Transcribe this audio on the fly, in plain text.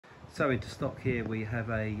So into stock here we have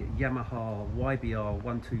a Yamaha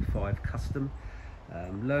YBR125 Custom,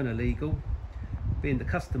 learner legal. Being the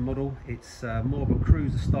custom model, it's more of a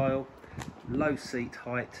cruiser style, low seat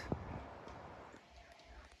height,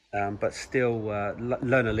 but still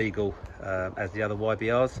learner legal as the other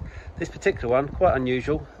YBRs. This particular one, quite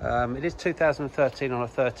unusual. It is 2013 on a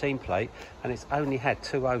 13 plate, and it's only had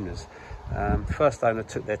 2 owners. First owner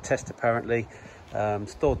took their test apparently,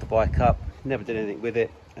 stored the bike up, never did anything with it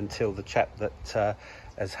until the chap that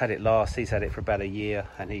has had it last, he's had it for about a year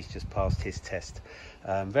and he's just passed his test.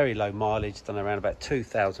 Very low mileage, done around about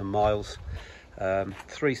 2,000 miles,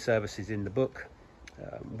 3 services in the book.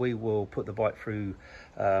 We will put the bike through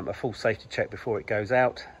a full safety check before it goes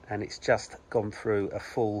out, and it's just gone through a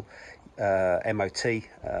full MOT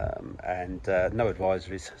and no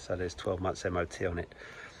advisories, so there's 12 months MOT on it.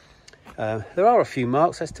 There are a few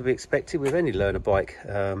marks, as to be expected with any learner bike,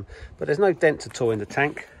 but there's no dent at all in the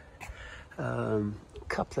tank. A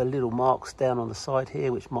couple of little marks down on the side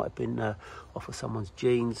here which might have been off of someone's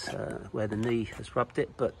jeans where the knee has rubbed it,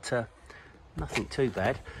 but nothing too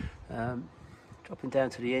bad. Dropping down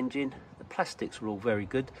to the engine, the plastics are all very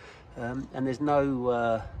good, and there's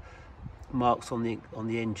no marks on the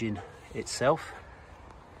engine itself.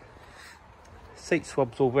 Seat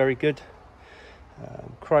swab's all very good.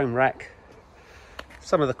 Chrome rack.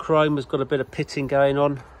 Some of the chrome has got a bit of pitting going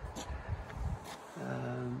on,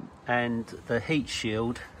 and the heat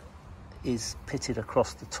shield is pitted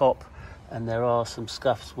across the top, and there are some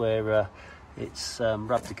scuffs where it's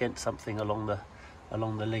rubbed against something along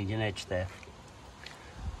the leading edge there.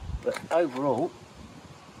 But overall,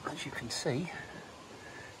 as you can see,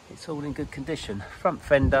 it's all in good condition. Front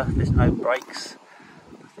fender, there's no brakes,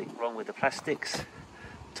 nothing wrong with the plastics.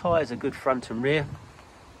 Tyres are good front and rear.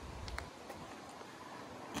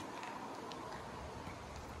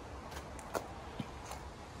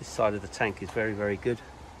 This side of the tank is very, very good.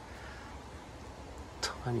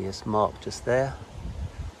 Tiniest mark just there,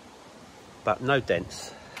 but no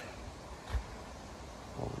dents.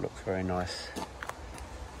 Oh, it looks very nice.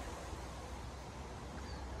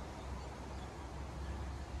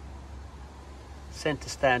 Centre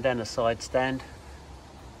stand and a side stand.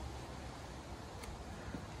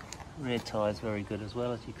 Rear tyres very good as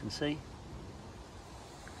well, as you can see.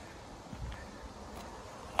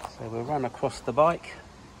 So we'll run across the bike.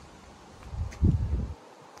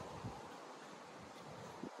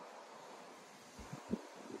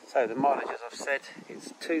 So the mileage, as I've said,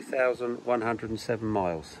 it's 2,107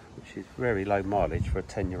 miles, which is very low mileage for a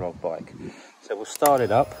 10-year-old bike. So we'll start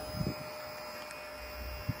it up.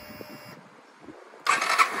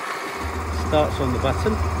 Starts on the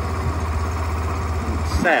button.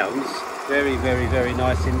 Sounds very, very, very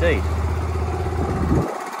nice indeed.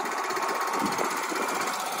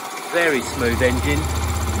 Very smooth engine,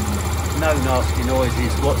 no nasty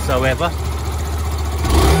noises whatsoever.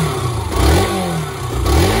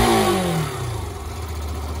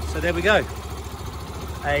 So there we go,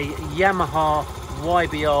 a Yamaha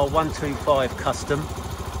YBR125 Custom,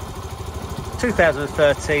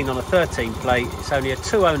 2013 on a 13 plate. It's only a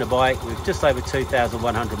 2-owner bike with just over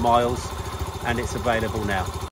 2,100 miles, and it's available now.